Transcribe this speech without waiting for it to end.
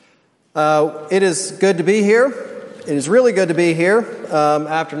It is good to be here. It is really good to be here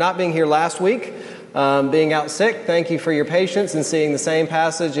after not being here last week, being out sick. Thank you for your patience in seeing the same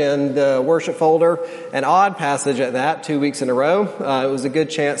passage in the worship folder, an odd passage at that, 2 weeks in a row. It was a good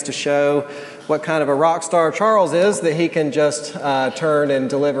chance to show what kind of a rock star Charles is, that he can just turn and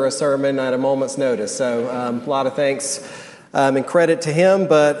deliver a sermon at a moment's notice. So a lot of thanks and credit to him,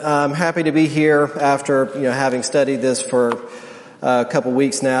 but I'm happy to be here after having studied this for a couple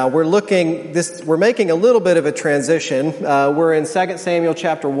weeks now. We're making a little bit of a transition. We're in 2 Samuel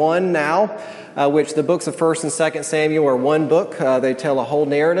chapter 1 now, which the books of 1st and 2nd Samuel are one book. They tell a whole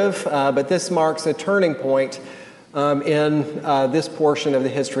narrative, but this marks a turning point in this portion of the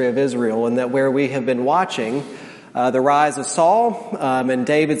history of Israel, and that where we have been watching the rise of Saul and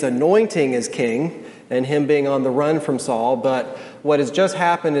David's anointing as king and him being on the run from Saul. But what has just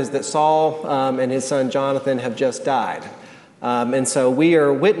happened is that Saul and his son Jonathan have just died. And so we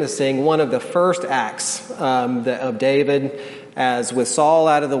are witnessing one of the first acts of David, as with Saul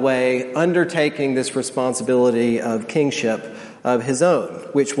out of the way, undertaking this responsibility of kingship of his own,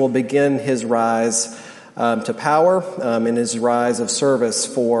 which will begin his rise to power and his rise of service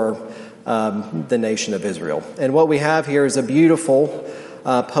for the nation of Israel. And what we have here is a beautiful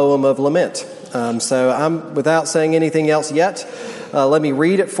poem of lament. So without saying anything else yet, let me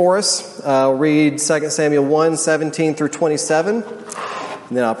read it for us. I'll read 2 Samuel 1, 17 through 27, and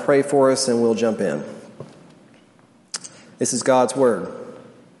then I'll pray for us and we'll jump in. This is God's word.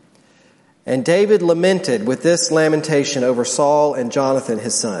 And David lamented with this lamentation over Saul and Jonathan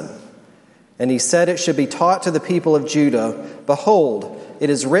his son. And he said it should be taught to the people of Judah, "Behold, it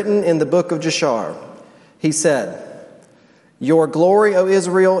is written in the book of Jashar." He said, "Your glory, O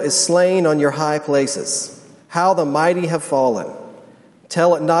Israel, is slain on your high places. How the mighty have fallen.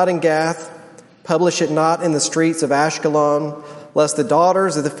 Tell it not in Gath, publish it not in the streets of Ashkelon, lest the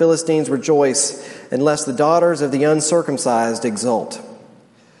daughters of the Philistines rejoice, and lest the daughters of the uncircumcised exult.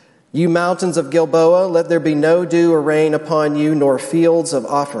 You mountains of Gilboa, let there be no dew or rain upon you, nor fields of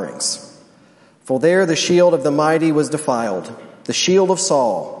offerings. For there the shield of the mighty was defiled, the shield of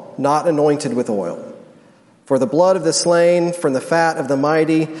Saul, not anointed with oil. For the blood of the slain, from the fat of the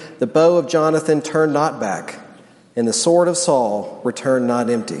mighty, the bow of Jonathan turned not back, and the sword of Saul returned not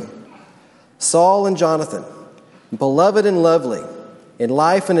empty. Saul and Jonathan, beloved and lovely, in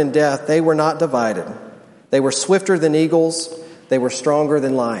life and in death they were not divided. They were swifter than eagles, they were stronger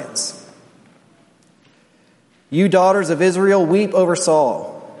than lions. You daughters of Israel, weep over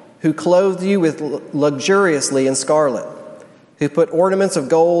Saul, who clothed you with luxuriously in scarlet, who put ornaments of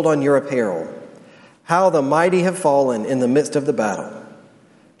gold on your apparel. How the mighty have fallen in the midst of the battle.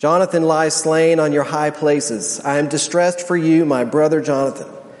 Jonathan lies slain on your high places. I am distressed for you, my brother Jonathan.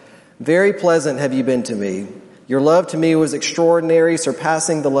 Very pleasant have you been to me. Your love to me was extraordinary,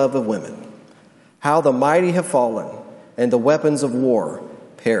 surpassing the love of women. How the mighty have fallen, and the weapons of war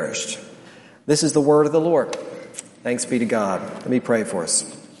perished." This is the word of the Lord. Thanks be to God. Let me pray for us.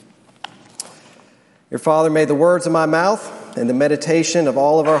 Your Father, may the words of my mouth and the meditation of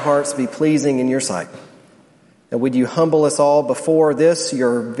all of our hearts be pleasing in your sight. And would you humble us all before this,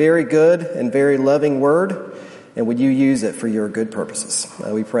 your very good and very loving word, and would you use it for your good purposes?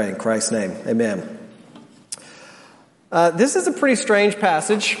 We pray in Christ's name. Amen. This is a pretty strange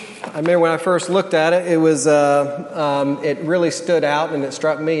passage. I remember when I first looked at it, it really stood out and it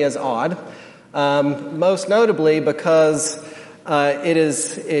struck me as odd. Most notably because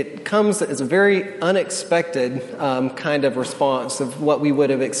it comes as a very unexpected kind of response of what we would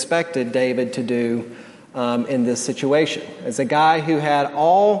have expected David to do in this situation. As a guy who had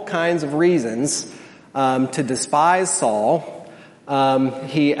all kinds of reasons to despise Saul,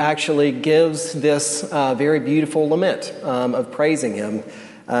 he actually gives this very beautiful lament of praising him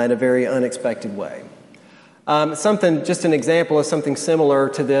in a very unexpected way. Just an example of something similar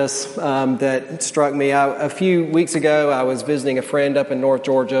to this that struck me. A few weeks ago, I was visiting a friend up in North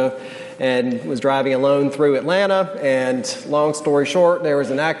Georgia and was driving alone through Atlanta. And long story short, there was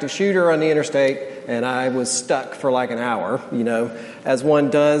an active shooter on the interstate, and I was stuck for like an hour, as one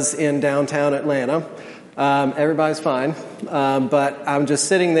does in downtown Atlanta. Everybody's fine, but I'm just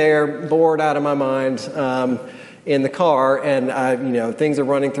sitting there, bored out of my mind, in the car, and things are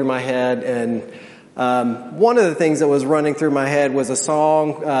running through my head. And one of the things that was running through my head was a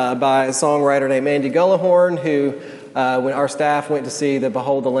song by a songwriter named Andy Gullahorn, who, when our staff went to see the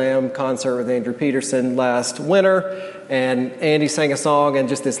Behold the Lamb concert with Andrew Peterson last winter, and Andy sang a song, and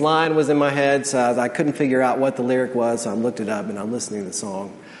just this line was in my head, so I couldn't figure out what the lyric was, so I looked it up, and I'm listening to the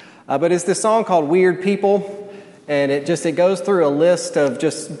song. But it's this song called Weird People, And it goes through a list of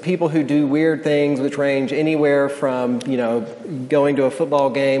just people who do weird things, which range anywhere from, going to a football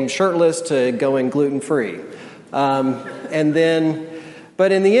game shirtless to going gluten-free.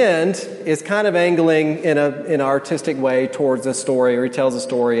 But in the end, it's kind of angling in an artistic way towards a story, or he tells a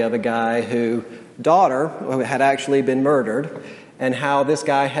story of a guy whose daughter had actually been murdered, and how this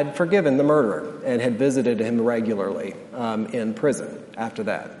guy had forgiven the murderer and had visited him regularly in prison after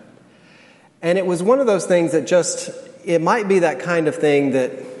that. And it was one of those things that it might be that kind of thing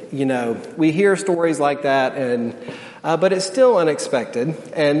that, we hear stories like that, but it's still unexpected.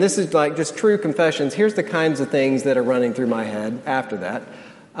 And this is like just true confessions. Here's the kinds of things that are running through my head after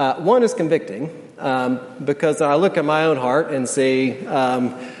that. One is convicting, because I look at my own heart and see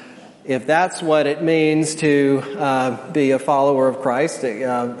if that's what it means to be a follower of Christ,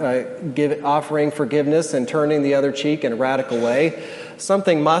 offering forgiveness and turning the other cheek in a radical way,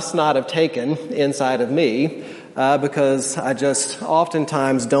 something must not have taken inside of me, because I just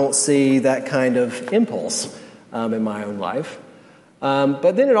oftentimes don't see that kind of impulse in my own life.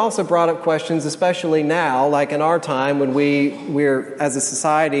 But then it also brought up questions, especially now, like in our time when we're as a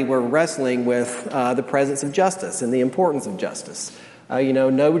society, we're wrestling with the presence of justice and the importance of justice.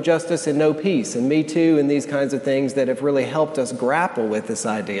 No justice and no peace, and Me Too, and these kinds of things that have really helped us grapple with this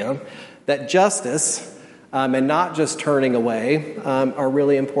idea that justice and not just turning away are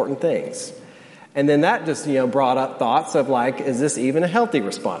really important things. And then that just, brought up thoughts of is this even a healthy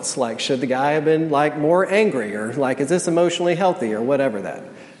response? Should the guy have been more angry, or is this emotionally healthy, or whatever that?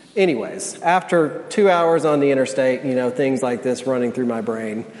 Anyways, after 2 hours on the interstate, things like this running through my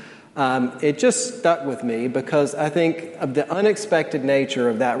brain, it just stuck with me because I think of the unexpected nature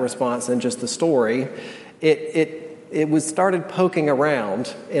of that response and just the story. It was started poking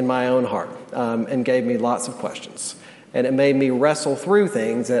around in my own heart and gave me lots of questions. And it made me wrestle through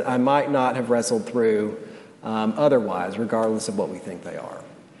things that I might not have wrestled through otherwise, regardless of what we think they are.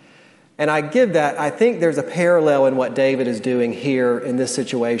 And I think there's a parallel in what David is doing here in this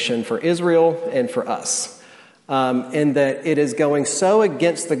situation for Israel and for us. In that it is going so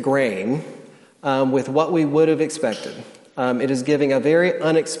against the grain with what we would have expected. It is giving a very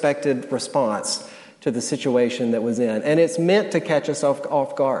unexpected response to the situation that was in. And it's meant to catch us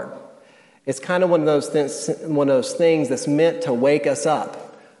off guard. It's kind of one of those things that's meant to wake us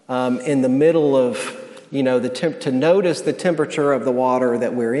up in the middle of, to notice the temperature of the water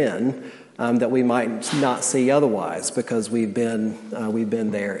that we're in that we might not see otherwise because we've been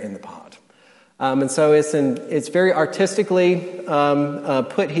there in the pot. And so it's very artistically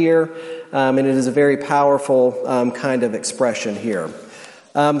put here, and it is a very powerful kind of expression here.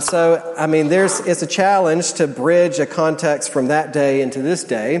 It's a challenge to bridge a context from that day into this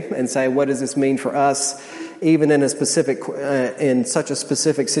day and say, what does this mean for us, even in such a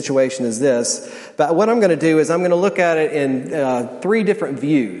specific situation as this? But what I'm going to do is I'm going to look at it in 3 different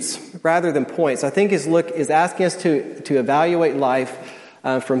views rather than points. I think is asking us to evaluate life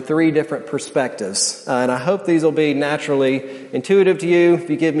from 3 different perspectives. And I hope these will be naturally intuitive to you.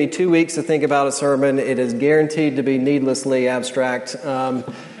 If you give me 2 weeks to think about a sermon, it is guaranteed to be needlessly abstract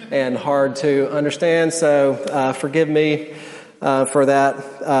and hard to understand. So forgive me for that.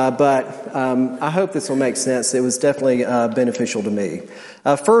 But I hope this will make sense. It was definitely beneficial to me.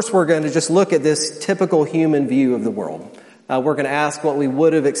 First, we're going to just look at this typical human view of the world. We're going to ask what we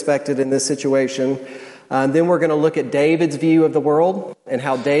would have expected in this situation. Then we're going to look at David's view of the world and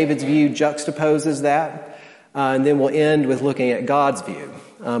how David's view juxtaposes that. And then we'll end with looking at God's view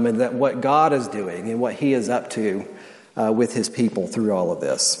and that what God is doing and what He is up to with His people through all of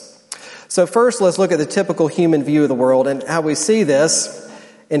this. So first, let's look at the typical human view of the world and how we see this.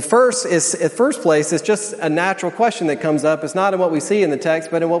 At first place, it's just a natural question that comes up. It's not in what we see in the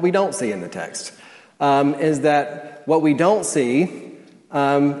text, but in what we don't see in the text. Is that what we don't see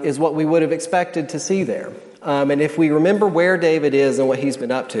is what we would have expected to see there. And if we remember where David is and what he's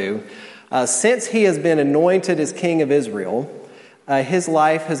been up to, since he has been anointed as king of Israel, his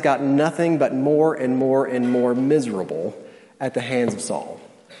life has gotten nothing but more and more and more miserable at the hands of Saul.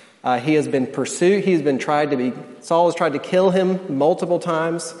 He has been pursued. Saul has tried to kill him multiple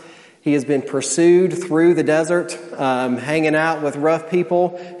times. He has been pursued through the desert, hanging out with rough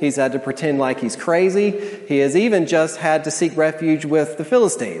people. He's had to pretend like he's crazy. He has even just had to seek refuge with the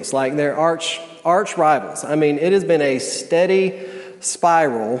Philistines, like their arch rivals. It has been a steady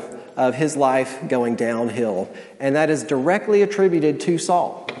spiral of his life going downhill. And that is directly attributed to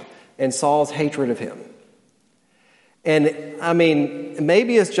Saul and Saul's hatred of him. And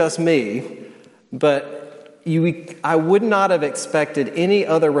maybe it's just me, but I would not have expected any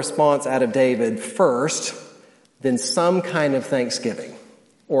other response out of David first than some kind of thanksgiving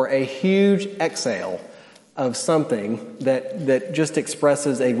or a huge exhale of something that just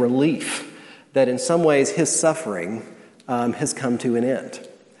expresses a relief that in some ways his suffering has come to an end.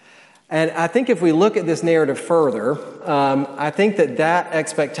 And I think if we look at this narrative further, I think that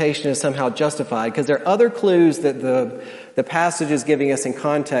expectation is somehow justified because there are other clues that the passage is giving us in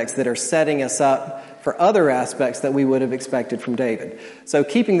context that are setting us up for other aspects that we would have expected from David. So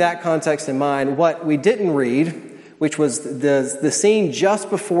keeping that context in mind, what we didn't read, which was the scene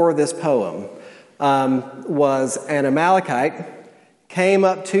just before this poem, was an Amalekite came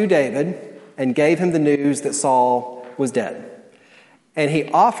up to David and gave him the news that Saul was dead. And he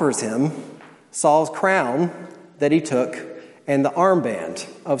offers him Saul's crown that he took and the armband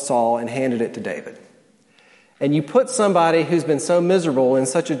of Saul and handed it to David. And you put somebody who's been so miserable in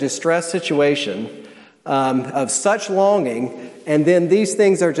such a distressed situation of such longing, and then these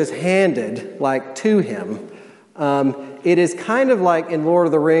things are just handed like to him. It is kind of like in Lord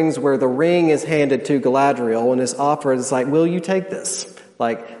of the Rings where the ring is handed to Galadriel and is offered. It's like, will you take this?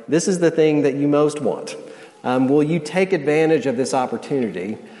 Like, this is the thing that you most want. Will you take advantage of this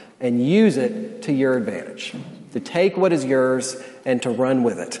opportunity and use it to your advantage? To take what is yours and to run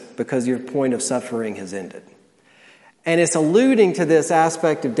with it because your point of suffering has ended. And it's alluding to this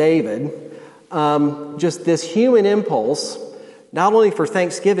aspect of David, just this human impulse, not only for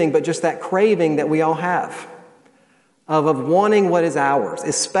Thanksgiving, but just that craving that we all have of wanting what is ours,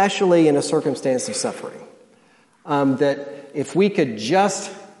 especially in a circumstance of suffering. That if we could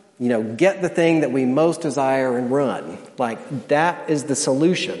just get the thing that we most desire and run. Like, that is the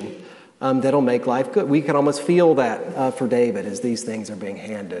solution that'll make life good. We can almost feel that for David as these things are being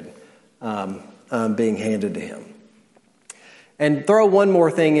handed to him. And throw one more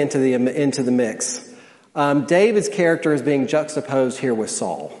thing into the mix. David's character is being juxtaposed here with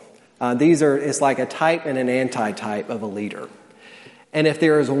Saul. It's like a type and an anti-type of a leader. And if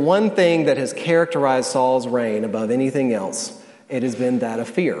there is one thing that has characterized Saul's reign above anything else, it has been that of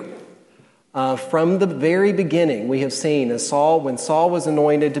fear. From the very beginning, we have seen when Saul was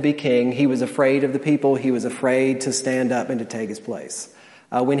anointed to be king, he was afraid of the people. He was afraid to stand up and to take his place.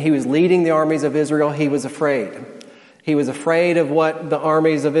 When he was leading the armies of Israel, he was afraid. He was afraid of what the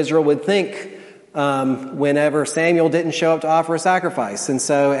armies of Israel would think whenever Samuel didn't show up to offer a sacrifice. And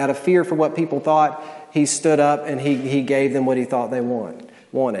so out of fear for what people thought, he stood up and he gave them what he thought they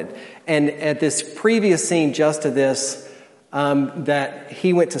wanted. And at this previous scene just to this, that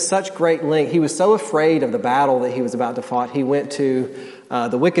he went to such great length. He was so afraid of the battle that he was about to fight. He went to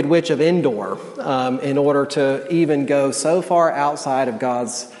the Wicked Witch of Endor in order to even go so far outside of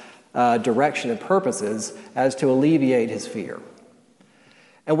God's direction and purposes as to alleviate his fear.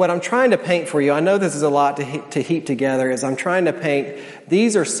 And what I'm trying to paint for you, I know this is a lot to heap together, is I'm trying to paint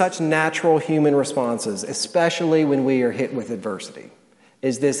these are such natural human responses, especially when we are hit with adversity.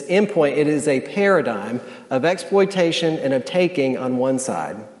 Is this endpoint, it is a paradigm of exploitation and of taking on one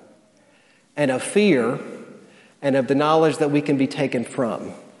side, and of fear and of the knowledge that we can be taken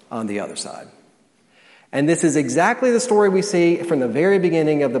from on the other side. And this is exactly the story we see from the very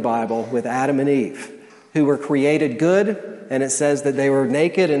beginning of the Bible with Adam and Eve, who were created good, and it says that they were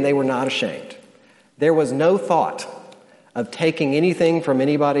naked and they were not ashamed. There was no thought of taking anything from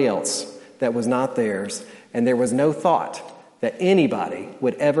anybody else that was not theirs, and there was no thought that anybody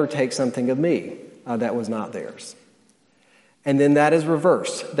would ever take something of me that was not theirs. And then that is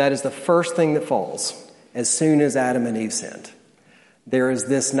reversed. That is the first thing that falls as soon as Adam and Eve sinned. There is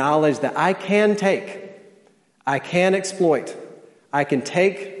this knowledge that I can take, I can exploit, I can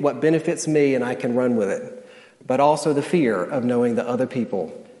take what benefits me and I can run with it, but also the fear of knowing that other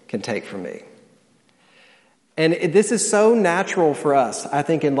people can take from me. And this is so natural for us, I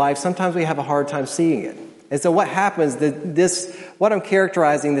think, in life. Sometimes we have a hard time seeing it. And so what happens, what I'm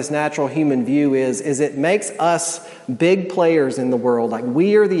characterizing this natural human view is it makes us big players in the world. Like,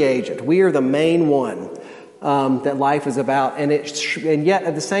 we are the agent. We are the main one that life is about. And yet,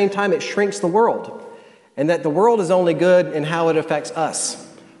 at the same time, it shrinks the world. And that the world is only good in how it affects us.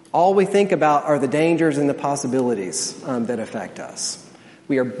 All we think about are the dangers and the possibilities that affect us.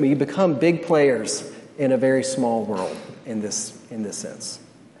 We become big players in a very small world in this sense.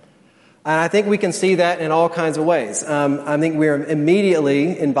 And I think we can see that in all kinds of ways. I think we're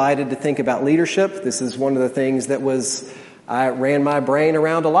immediately invited to think about leadership. This is one of the things that I ran my brain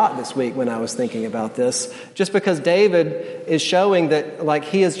around a lot this week when I was thinking about this. Just because David is showing that, like,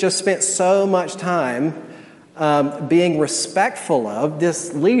 he has just spent so much time being respectful of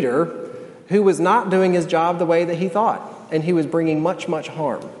this leader who was not doing his job the way that he thought. And he was bringing much, much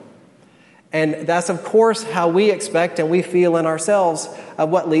harm. And that's, of course, how we expect and we feel in ourselves of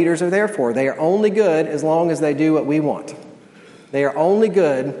what leaders are there for. They are only good as long as they do what we want. They are only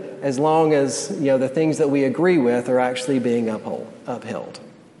good as long as the things that we agree with are actually being upheld.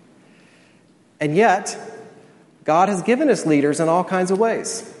 And yet, God has given us leaders in all kinds of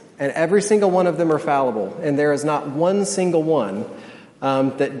ways, and every single one of them are fallible, and there is not one single one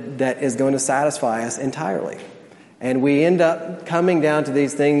that is going to satisfy us entirely. And we end up coming down to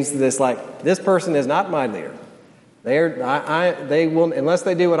these things this person is not my leader. They will, unless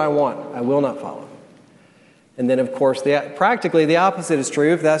they do what I want, I will not follow. And then, of course, practically the opposite is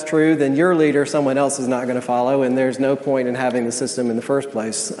true. If that's true, then your leader, someone else is not going to follow, and there's no point in having the system in the first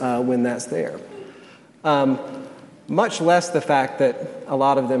place when that's there. Much less the fact that a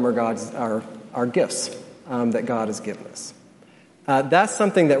lot of them are gifts that God has given us. That's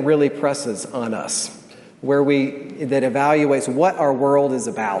something that really presses on us, that evaluates what our world is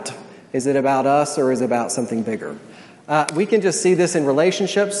about. Is it about us or is it about something bigger? We can just see this in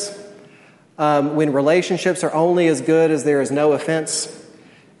relationships. When relationships are only as good as there is no offense,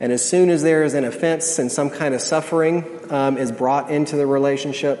 and as soon as there is an offense and some kind of suffering is brought into the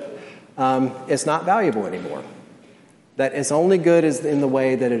relationship, it's not valuable anymore. That it's only good is in the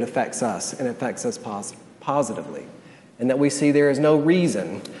way that it affects us, and affects us positively. And that we see there is no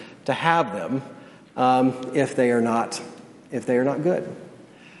reason to have them if they are not good.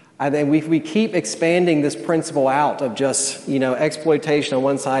 I think we keep expanding this principle out of just, exploitation on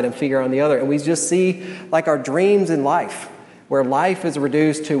one side and fear on the other. And we just see like our dreams in life, where life is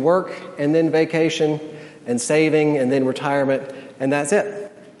reduced to work and then vacation and saving and then retirement, and that's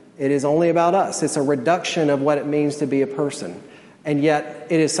it. It is only about us. It's a reduction of what it means to be a person. And yet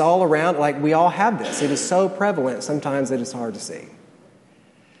it is all around, like we all have this. It is so prevalent sometimes that it's hard to see.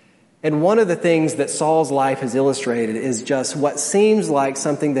 And one of the things that Saul's life has illustrated is just what seems like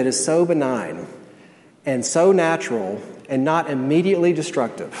something that is so benign and so natural and not immediately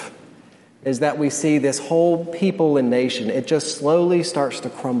destructive, is that we see this whole people and nation, it just slowly starts to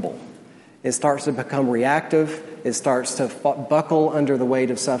crumble. It starts to become reactive. It starts to buckle under the weight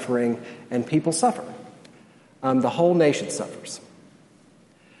of suffering, and people suffer. The whole nation suffers.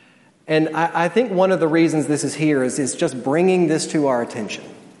 And I think one of the reasons this is here is just bringing this to our attention.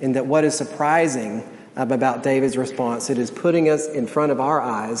 In that what is surprising about David's response, it is putting us in front of our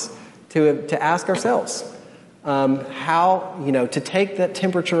eyes to ask ourselves how, to take that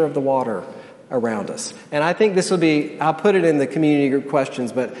temperature of the water around us. And I think this will be, I'll put it in the community group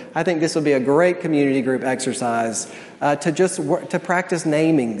questions, but I think this will be a great community group exercise to practice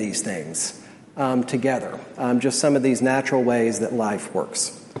naming these things together, just some of these natural ways that life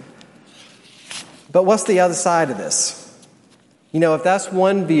works. But what's the other side of this? If that's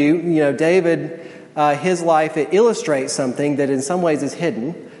one view, David, his life, it illustrates something that in some ways is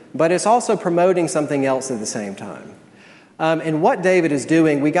hidden, but it's also promoting something else at the same time. And what David is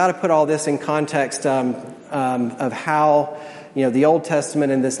doing, we got to put all this in context of how, the Old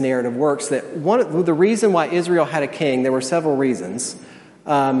Testament and this narrative works. That the reason why Israel had a king, there were several reasons,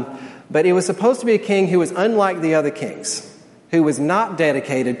 but it was supposed to be a king who was unlike the other kings, who was not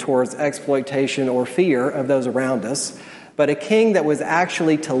dedicated towards exploitation or fear of those around us, but a king that was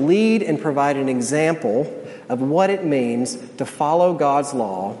actually to lead and provide an example of what it means to follow God's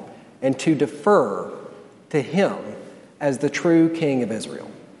law and to defer to him as the true king of Israel.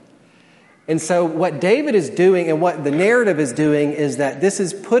 And so what David is doing and what the narrative is doing is that this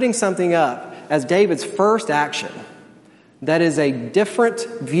is putting something up as David's first action that is a different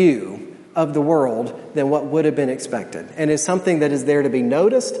view of the world than what would have been expected. And is something that is there to be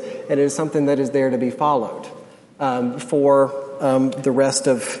noticed, and it is something that is there to be followed for the rest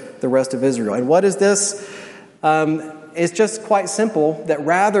of Israel. And what is this? It's just quite simple that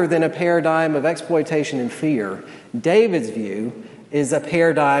rather than a paradigm of exploitation and fear, David's view is a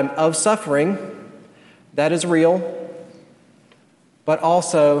paradigm of suffering that is real, but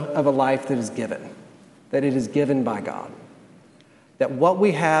also of a life that is given, that it is given by God. That what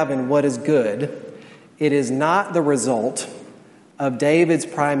we have and what is good, it is not the result of David's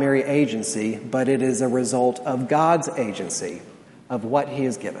primary agency, but it is a result of God's agency of what he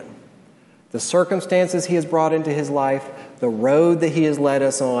has given. The circumstances he has brought into his life, the road that he has led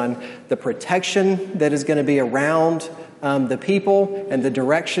us on, the protection that is going to be around the people, and the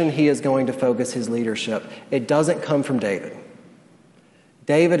direction he is going to focus his leadership. It doesn't come from David.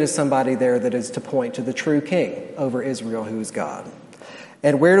 David is somebody there that is to point to the true king over Israel, who is God.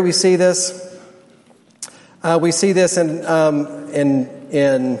 And where do we see this? We see this in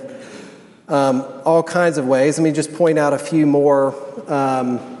all kinds of ways. Let me just point out a few more.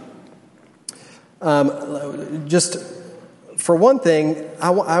 Just for one thing, I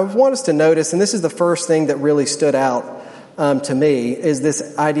want us to notice, and this is the first thing that really stood out to me, is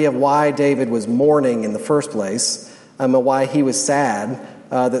this idea of why David was mourning in the first place. and why he was sad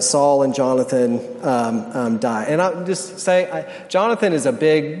that Saul and Jonathan died. And I'll just say, Jonathan is a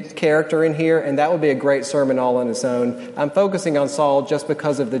big character in here, and that would be a great sermon all on its own. I'm focusing on Saul just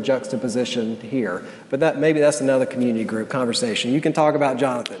because of the juxtaposition here. But maybe that's another community group conversation. You can talk about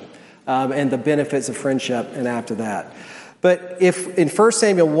Jonathan and the benefits of friendship and after that. But if in 1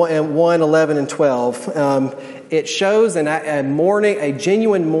 Samuel 1, 11, and 12, it shows a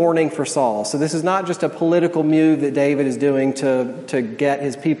genuine mourning for Saul. So this is not just a political move that David is doing to get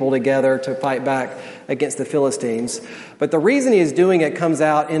his people together to fight back against the Philistines. But the reason he is doing it comes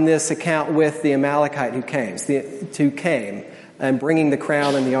out in this account with the Amalekite who came and bringing the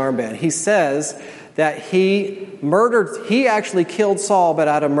crown and the armband. He says that he actually killed Saul, but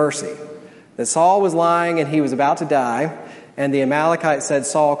out of mercy. That Saul was lying and he was about to die. And the Amalekite said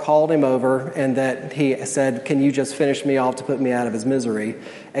Saul called him over and that he said, "Can you just finish me off to put me out of his misery?"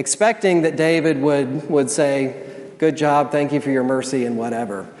 Expecting that David would say, "Good job, thank you for your mercy," and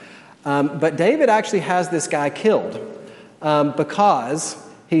whatever. But David actually has this guy killed because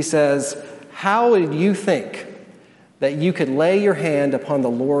he says, "How would you think that you could lay your hand upon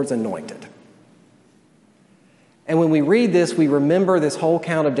the Lord's anointed?" And when we read this, we remember this whole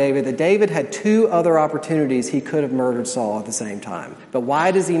count of David, that David had two other opportunities he could have murdered Saul at the same time. But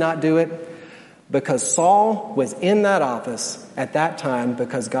why does he not do it? Because Saul was in that office at that time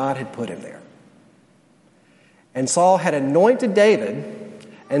because God had put him there. And Saul had anointed David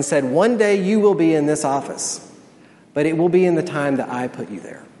and said, "One day you will be in this office, but it will be in the time that I put you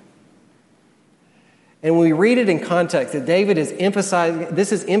there." And when we read it in context, that David is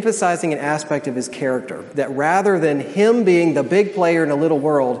emphasizing an aspect of his character, that rather than him being the big player in a little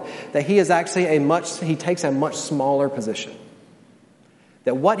world, that he is actually he takes a much smaller position.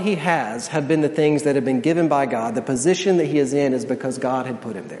 That what he has have been the things that have been given by God. The position that he is in is because God had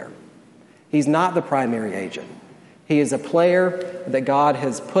put him there. He's not the primary agent. He is a player that God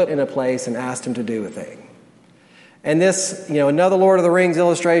has put in a place and asked him to do a thing. And this, another Lord of the Rings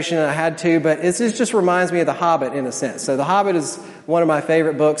illustration, I had to, but it just reminds me of The Hobbit in a sense. So The Hobbit is one of my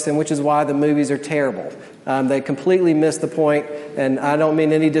favorite books, and which is why the movies are terrible. They completely miss the point, and I don't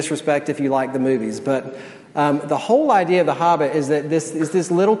mean any disrespect if you like the movies. But the whole idea of The Hobbit is that this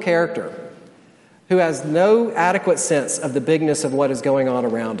little character who has no adequate sense of the bigness of what is going on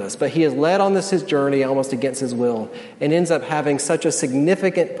around us. But he is led on his journey almost against his will and ends up having such a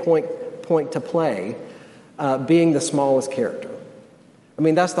significant point to play, being the smallest character. I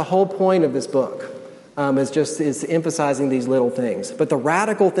mean, that's the whole point of this book, is emphasizing these little things. But the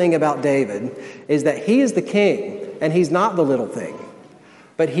radical thing about David is that he is the king, and he's not the little thing.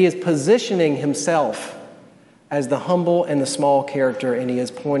 But he is positioning himself as the humble and the small character, and he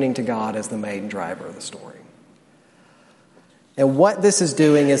is pointing to God as the main driver of the story. And what this is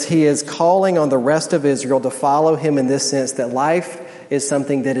doing is he is calling on the rest of Israel to follow him in this sense, that life is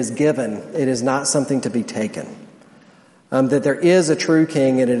something that is given. It is not something to be taken. That there is a true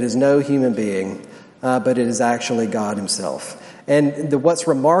king, and it is no human being, but it is actually God himself. And what's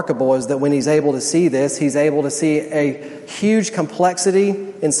remarkable is that when he's able to see this, he's able to see a huge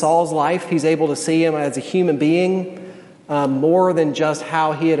complexity in Saul's life. He's able to see him as a human being, more than just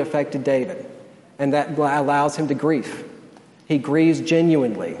how he had affected David. And that allows him to grieve. He grieves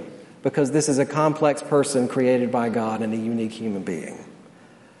genuinely because this is a complex person created by God and a unique human being.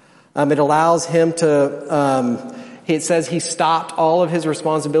 It allows him to... It says he stopped all of his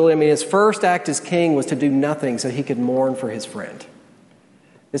responsibility. I mean, his first act as king was to do nothing so he could mourn for his friend.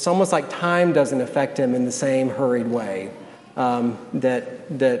 It's almost like time doesn't affect him in the same hurried way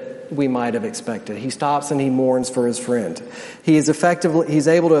that we might have expected. He stops and he mourns for his friend. He's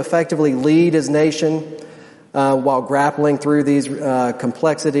able to effectively lead his nation while grappling through these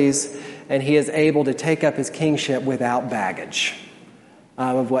complexities, and he is able to take up his kingship without baggage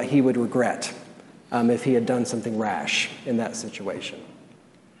of what he would regret if he had done something rash in that situation.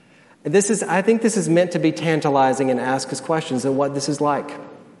 I think this is meant to be tantalizing and ask us questions of what this is like.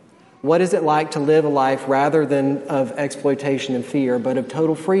 What is it like to live a life rather than of exploitation and fear, but of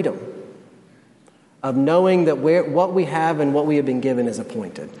total freedom? Of knowing that what we have and what we have been given is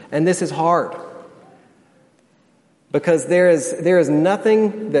appointed. And this is hard. Because there is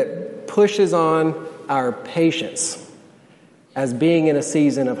nothing that pushes on our patience as being in a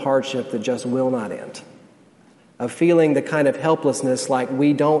season of hardship that just will not end. Of feeling the kind of helplessness like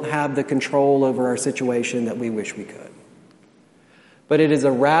we don't have the control over our situation that we wish we could. But it is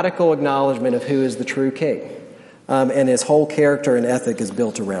a radical acknowledgement of who is the true king. And his whole character and ethic is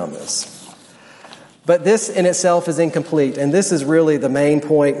built around this. But this in itself is incomplete. And this is really the main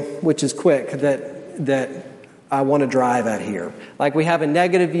point, which is quick, that I want to drive at here. Like we have a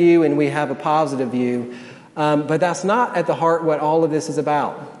negative view and we have a positive view But that's not at the heart what all of this is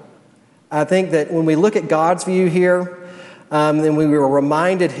about. I think that when we look at God's view here, then we were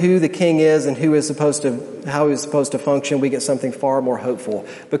reminded who the king is and how he's supposed to function, we get something far more hopeful.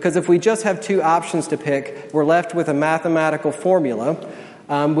 Because if we just have two options to pick, we're left with a mathematical formula,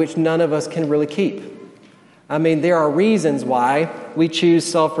 which none of us can really keep. I mean, there are reasons why we choose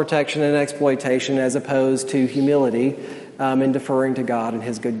self-protection and exploitation as opposed to humility and deferring to God and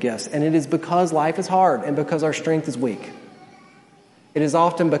His good gifts. And it is because life is hard and because our strength is weak. It is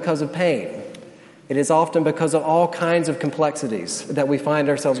often because of pain. It is often because of all kinds of complexities that we find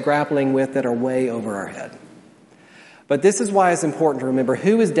ourselves grappling with that are way over our head. But this is why it's important to remember,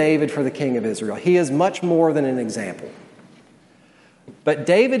 who is David for the king of Israel? He is much more than an example. But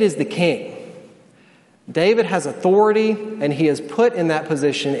David is the king. David has authority, and he is put in that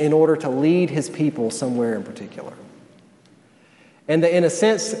position in order to lead his people somewhere in particular. And in a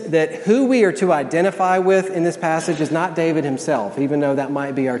sense that who we are to identify with in this passage is not David himself, even though that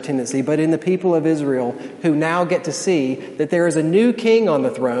might be our tendency, but in the people of Israel who now get to see that there is a new king on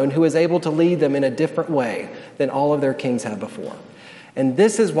the throne who is able to lead them in a different way than all of their kings have before. And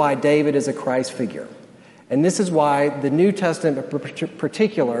this is why David is a Christ figure. And this is why the New Testament in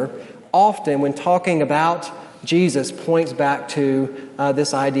particular often, when talking about Jesus, points back to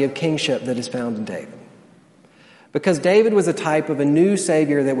this idea of kingship that is found in David. Because David was a type of a new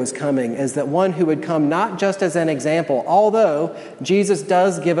Savior that was coming, as that one who would come not just as an example, although Jesus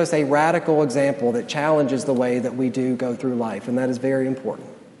does give us a radical example that challenges the way that we do go through life, and that is very important.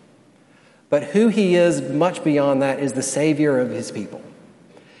 But who He is much beyond that is the Savior of His people.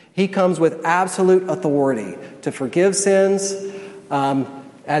 He comes with absolute authority to forgive sins,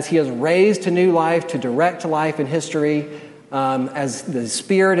 as He is raised to new life, to direct life in history, as the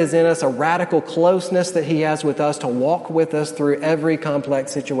Spirit is in us, a radical closeness that He has with us to walk with us through every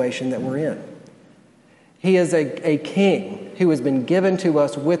complex situation that we're in. He is a king who has been given to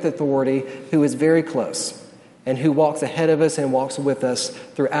us with authority, who is very close, and who walks ahead of us and walks with us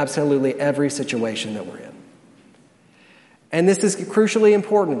through absolutely every situation that we're in. And this is crucially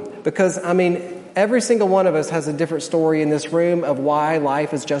important because, every single one of us has a different story in this room of why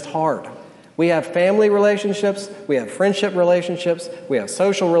life is just hard. We have family relationships, we have friendship relationships, we have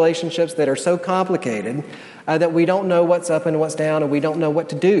social relationships that are so complicated that we don't know what's up and what's down, and we don't know what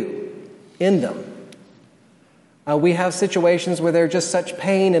to do in them. We have situations where there's just such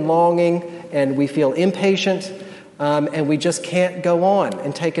pain and longing, and we feel impatient, and we just can't go on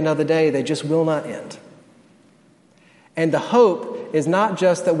and take another day. They just will not end. And the hope is not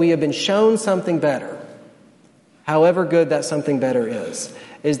just that we have been shown something better, however good that something better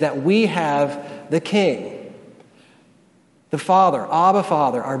is that we have the King, the Father, Abba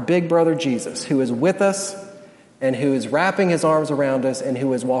Father, our big brother Jesus, who is with us and who is wrapping His arms around us and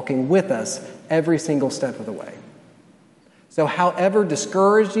who is walking with us every single step of the way. So however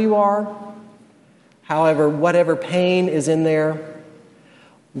discouraged you are, whatever pain is in there,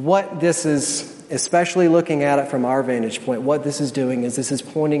 what this is, especially looking at it from our vantage point, what this is doing is this is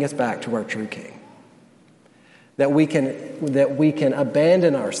pointing us back to our true King. That we can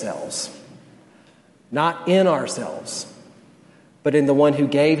abandon ourselves, not in ourselves, but in the one who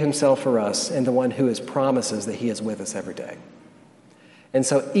gave Himself for us and the one who has promises that He is with us every day. And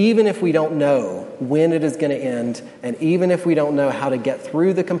so even if we don't know when it is going to end, and even if we don't know how to get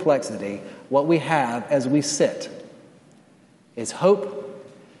through the complexity, what we have as we sit is hope,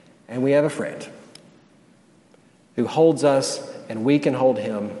 and we have a friend who holds us and we can hold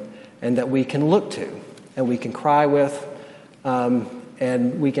Him, and that we can look to and we can cry with,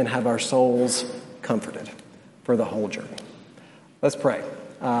 and we can have our souls comforted for the whole journey. Let's pray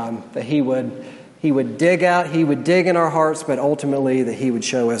that He would dig in our hearts, but ultimately that He would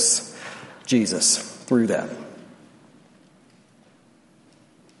show us Jesus through that.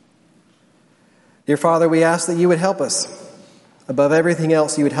 Dear Father, we ask that You would help us. Above everything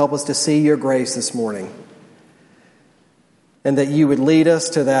else, You would help us to see Your grace this morning, and that You would lead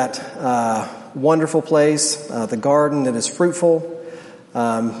us to that wonderful place, the garden that is fruitful,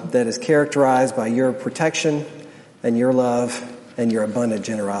 that is characterized by Your protection and Your love and Your abundant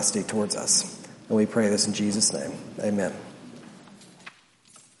generosity towards us. And we pray this in Jesus' name. Amen.